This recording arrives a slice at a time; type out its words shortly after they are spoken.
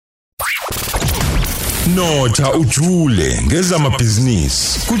Notha Ujule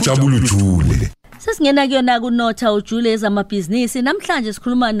Ngezamabhizinisi kujabula Ujule. Sesingena kuyona kuNotha Ujule Ngezamabhizinisi namhlanje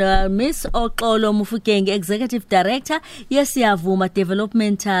sikhuluma no Miss Oxolo Mofokeng, Executive Director yeSiyavuna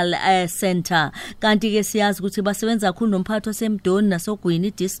Developmental Center. Kanti ke siyazi ukuthi basebenza kakhulu nomphathi waseMdoni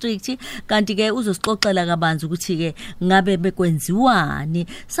nasoGwini district, kanti ke uzosixoxela kabanzi ukuthi ke ngabe bekwenziwani.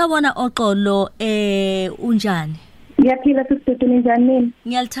 Sawona Oxolo unjani? Ngiyaphila sisithu njani mina?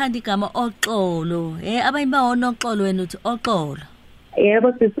 Ngiyalithanda igama Oxolo. Abayimba Oxolo wena uthi Oxolo.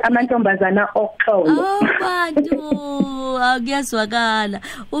 Yebo sis amantombazana Oxolo. Bantu akuyazwakala.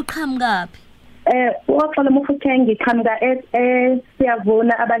 Uqhamukapi? Oxolo Mofokeng ngiqhamuka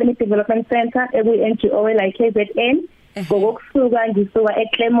Siyavuna Abalimi Development Center eku-NGO like KZN. Ngokusuka ngisuka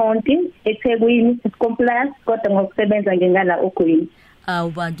eClermont, eThekwini, eCompliance kodwa ngokusebenza ngengala ogwini.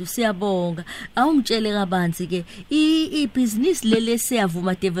 Bantu siyabonga. Awungitshele kabanzi ke ibhizinisi lele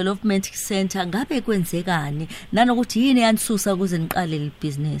Siyavuna Development Center ngabe kwenzekani nanokuthi yini yanisusa ukuze niqale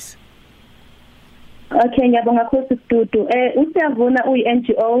libhizinisi? Okay, ngiyabonga kakhulu sisitudu. uSiyavuna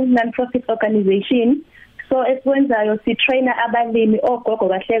uyi-NGO non-profit organization. So esikwenzayo si-trainer abalimi ogogo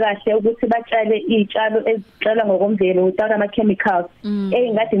kahle ukuthi batshale izitshalo ezitshalwa ngokomvelo without ama-chemicals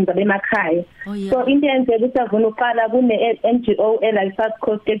ey'ngadini zabo emakhaya. So into eyenzeka uSiyavuna uqala kune-NGO la South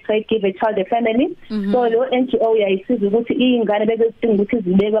Coast ekuthiwa Give a Child a Family. So lo NGO yayisiza ukuthi iy'ngane bezidinga ukuthi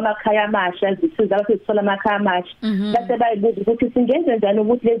zibekwe amakhaya amasha zisiza ukuthi zithole amakhaya amasha. Base bayibuza ukuthi singenze njani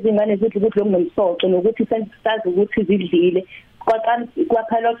ukuthi lezi ngane zidle ukudla okunomsoco nokuthi sazi ukuthi zidlile.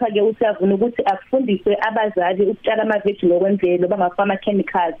 Kwaphalotha ke uSiyavuna ukuthi afundiswe abazali ukutshala amaveji ngokwemvelo bangafama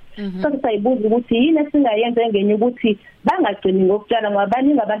chemicals. So siyayibuza ukuthi yini esingayenza ngenye ukuthi bangagcini ngokutshala ngoba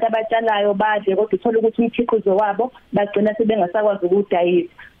baningi abantu abatshalayo badle kodwa uthola ukuthi umkhiqizo wabo bagcina sebengasakwazi ukudayisa.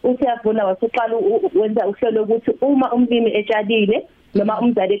 uSiyavuna wasuqala wenza uhlelo ukuthi uma umlimi etshalile noma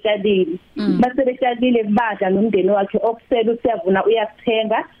umzali etshalile base betshalile badla nomndeni wakhe okusela uSiyavuna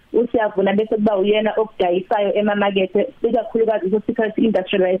uyakuthenga uSiyavuna bese kuba uyena okudayisayo emamakethe ikakhulukazi ku-security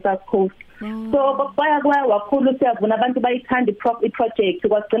industry South Coast. So kwaya wakhulu uSiyavuna abantu bayithanda i-project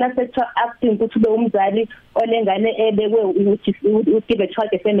kwagcina sekuthiwa asking ukuthi ube umzali olengane ebekwe ukuthi Give a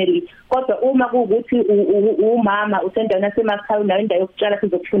Child a Family kodwa uma kuwukuthi umama usendaweni yasemakhaya unayo indawo yokutshala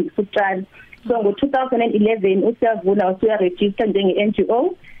sizokufundisa ukutshala. So ngo-2011 uSiyavuna wasuya-register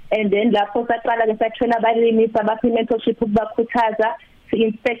njenge-NGO and then lapho saqala ke satrain abalimi sabaphi mentorship ukubakhuthaza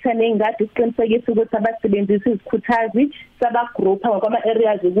si-inspector ney'ngadi usiqinisekisa ukuthi abasebenzisa izikhuthazi sabagroupa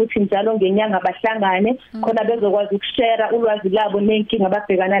ngokwama-areas ukuthi njalo ngenyanga bahlangane khona bezokwazi ukushare ulwazi labo ney'nkinga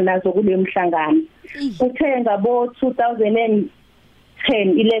ababhekana nazo kuleyo mhlangano. Uthe ngabo-2010,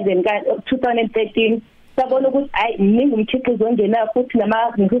 2013 sabona ukuthi mningi umkhiqizo ongenayo futhi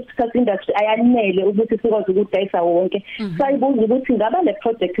nama-security industry ayanele ukuthi sikwazi ukudayisa wonke. Sayibuza ukuthi ngaba le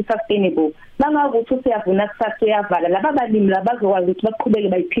project sustainable bangakuthi uSiyavuna kusasa uyavala laba balimi labazokwazi ukuthi baqhubeke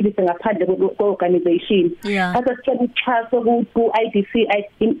bayiphilise ngaphandle kwe-organization. Hasa sicela uxhaso ku-IDC,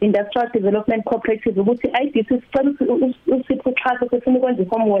 Industrial Development Cooperative, ukuthi IDC sicela usiphe uxhaso sifuna ukwenza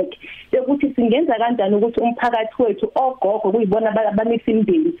i-homework yokuthi singenza kanjani ukuthi umphakathi wethu ogogo kuyibona abamisa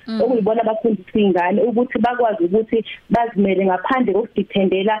imindeni okuyibona abafundisa iy'ngane ukuthi bakwazi ukuthi bazimele ngaphandle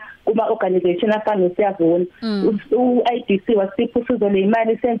kokudiphendela kuma-organization afana noSiyavuna. u-IDC wasipha usizo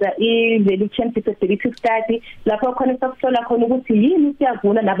lwey'mali senza i-value chain feasibility study lapho khona sakuhlola khona ukuthi yini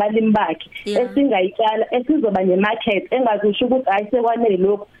uSiyavuna nabalimi bakhe esingayitshala esizoba ne-market engazisho ukuthi hayi sekwanele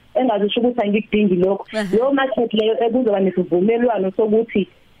lokhu engazisho ukuthi angikudingi lokho. Leyo market leyo ekuzoba nesivumelwano sokuthi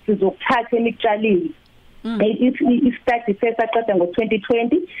sizokuthatha emikutshalile. I-study sesaqeda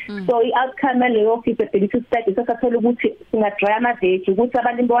ngo-2020. So i-outcome leyo feasibility study sasathola ukuthi singadrya amaveji ukuthi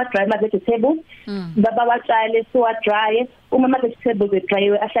abalimi bawadrya ama-vegetables babawatshale siwadrye uma ama-vegetables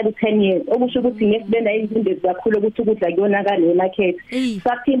edryiwe ahlale 10 years okusho ukuthi ngesibe nayo izindezi kakhulu ukuthi ukudla kuyonakala emarket.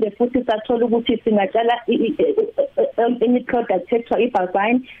 Saphinde futhi sathola ukuthi singatshala enye product ekuthiwa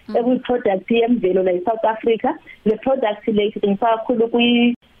i-bovine ekuyi-product yemvelo la e-South Africa. Le product le isetshenziswa kakhulu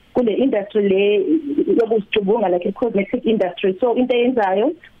kule industry le yokuzicubunga like i-cosmetic industry. So into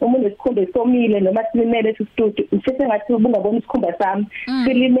eyenzayo uma unesikhumba esomile noma silimele sisitudio mfise ngathi ubungabona isikhumba sami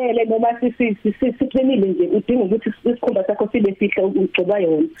silimele noma siqinile nje udinga ukuthi isikhumba sakho sibe sihle ugcoba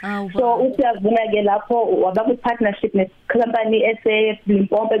yona. So uSiyavuna ke lapho waba ku-partnership ne-company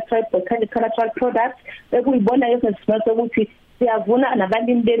eseLimpopo Cultural Products ekuyibona yesinesimaso ukuthi Siyavuna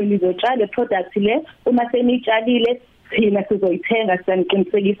nabalimi benu nizotshala product le uma senitshalile thina sizoyithenga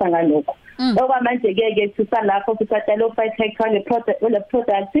saniqinisekisa ngalokho. Okwamanje ke sisalapho sisatshala 5 hectare le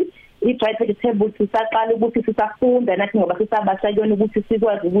product i-dried vegetables sisaqala ukuthi sisafunda nathi ngoba sisabasha kuyona ukuthi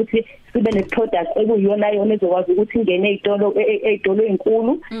sikwazi ukuthi sibe ne-product ekuyiyona yona ezokwazi ukuthi ingene ey'tolo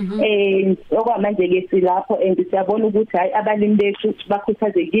ey'nkulu okwamanje ke silapho and siyabona ukuthi hayi abalimi bethu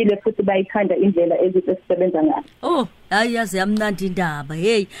bakhuthazekile futhi bayithanda indlela esisebenza ngayo. Oh, hayi yazi yamnandi indaba.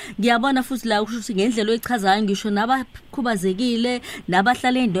 Hey, ngiyabona futhi la ukuthi ngendlela oyichazayo ngisho nabakhubazekile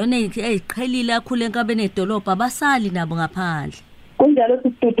nabahlala endone eziqhelile kakhulu enkabeni edolobha basali nabo ngaphandle. Kunjalo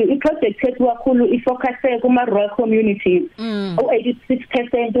sisidudu iproject yethu kakhulu ifocuse kuma rural communities.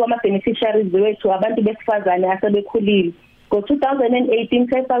 U86% wama beneficiaries wethu abantu besifazane asebekhulile. Ngo-2018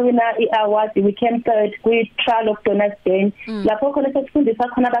 sesawina i-award we came third kwi-trial of donors day lapho khona sesifundisa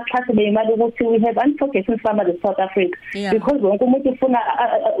khona abaxhasi beyimali ukuthi we have unforgotten farmers in South Africa because wonke umuntu ufuna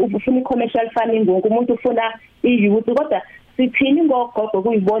i-commercial farming, wonke umuntu ufuna i-youth kodwa sithini ngogogo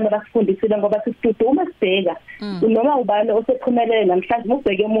kuyibona basifundisile ngoba sisidudu uma sibheka noma ubani osephumelele namhlanje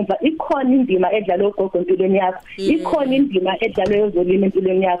ubheke emuva ikhona indima edlalwe ugogo empilweni yakho, ikhona indima edlalwe yezolimo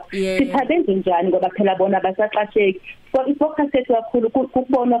empilweni yakho. Sithabenze njani ngoba phela bona basaqasheki. So ifocus yethu kakhulu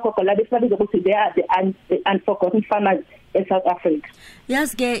ukubona gogo la besibabiza ukuthi they are the unforgotten farmers in South Africa.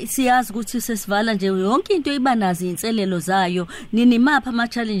 Yazi ke siyazi ukuthi sesivala nje yonke into iba nazo inselelo zayo. Nini mapha ama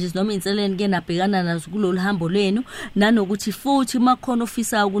challenges noma inselelo ke nabhekana nazo kulolu hambo lenu nanokuthi futhi makhona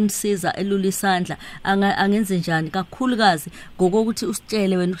ofisa ukunisiza elula isandla angenze njani kakhulukazi ngokuthi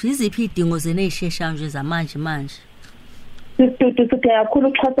usitshele wena iziphi idingo zene ezisheshayo nje zamanje. Sisidudu sidinga kakhulu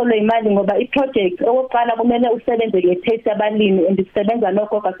uxhaso lwemali ngoba i-project okokuqala kumele usebenze nge-taste abalimi and isebenza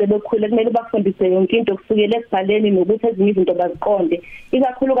nogogo asebekhule kumele bafundise yonke into kusukela esibhaleni nokuthi ezinye izinto baziqonde.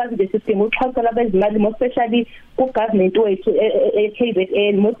 Ikakhulukazi nje sidinga uxhaso labezimali more especially ku-government wethu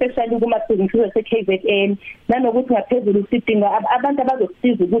e-KZN, more especially kuma-businesses ase-KZN nanokuthi ngaphezulu sidinga abantu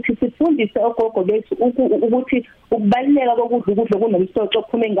abazosiza ukuthi sifundise ogogo bethu ukuthi ukubaluleka kokudla kunomsoco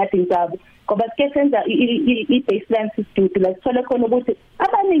ophuma engadini zabo ngoba sike senza i-baseline sisidudu la sithole khona ukuthi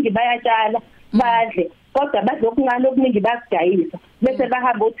abaningi bayatshala badle kodwa badle okuncane okuningi bakudayisa bese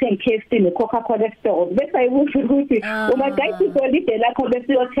bahamba uthenga KFC ne-Coca-Cola store bese ayibusho ukuthi uma dayisa iholide lakho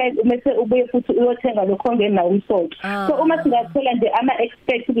bese uyothenga bese ubuye futhi uyothenga lokho ongenawo umsoco. So uma singathola nje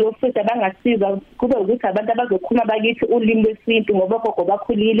ama-experts kulo futhi abangasiza kube ukuthi abantu abazokhuluma bakithi ulimi lwesintu ngoba gogo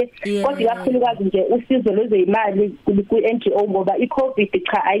bakhulile kodwa ikakhulukazi nje usizo lwezeyimali ku-NGO ngoba i-COVID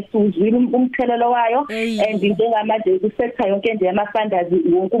cha ayisuzwile umthelelo wayo and njengamanje kusetha yonke nje ama-funders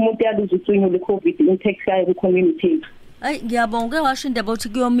wonke umuntu yaluza ucingo le-COVID impact yayo ku-community. Ay ngiyabonga washo indaba ukuthi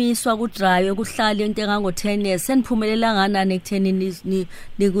kuyomiswa kudrive kuhlala into engango 10 years seniphumelela nganani ekutheni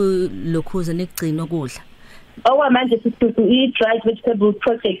nikulokhuze nikugcina ukudla. Okwamanje sisidudu i-dried vegetable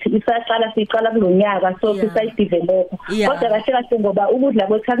project siqala kulonyaka so sisayidevelop kodwa kahle ngoba ukudla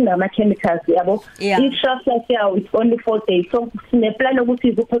kwethu akunama-chemicals yabo i-shelf life yawo it's only 4 days so sineplan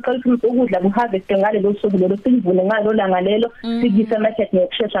ukuthi kuphoqela ukudla kuharveste ngalelo suku lelo silivune ngalo langa lelo sikise market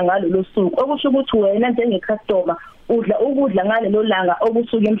ngokushesha ngalelo suku okusho ukuthi wena njenge-customer udla ukudla ngalelo langa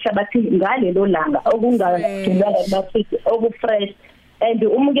okusuka emhlabathini ngalelo langa okungagcinwanga kuma-fridge okufresh and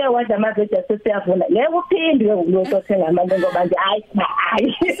umuke wadla amaveji asesiyavuna ngeke uphinde uyothenga amanje ngoba nje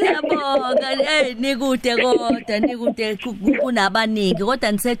hayi siyabonga nikude kodwa nikude kunabaningi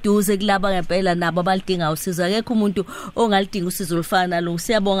kodwa niseduze kulaba ngempela nabo abalidinga usizo akekho umuntu ongalidinga usizo olufana nalo.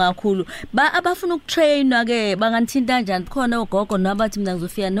 Siyabonga kakhulu abafuna ukutrainwa ke banganithinta kanjani khona ogogo nabathi mina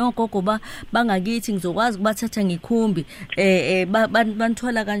ngizofika nogogo bangakithi ngizokwazi ukubathatha ngikhumbi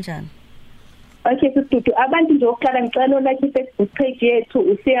banithola kanjani? Okay sisidudu abantu nje okuqala ngicela like i-Facebook page yethu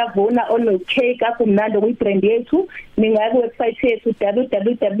usiyavuna onocake akumnandi kwi-brand yethu ningayi ku-website yethu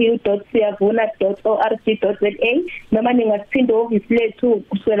www.siyavuna.org.za noma ningasiphinda office lethu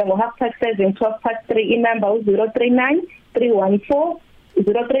kusukela ngo-7:30 12:03 inamba 039 314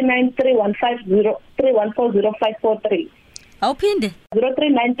 039 awuphinde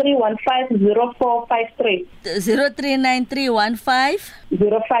 039 315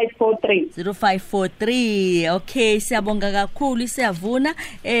 0543 okay siyabonga kakhulu Siyavuna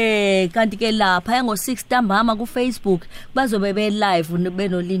kanti ke lapha ngo-6 ntambama ku Facebook bazobe be live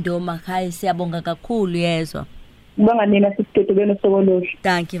benolindo makhaya. Siyabonga kakhulu yezwa Bonga nina sisidudu benosokoloshi.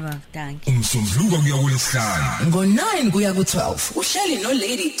 Thank you ma, thank you. Umsumluko kuya kulesihlanu ngo9 kuya ku12 uhleli no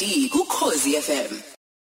Lady D ku Khosi FM.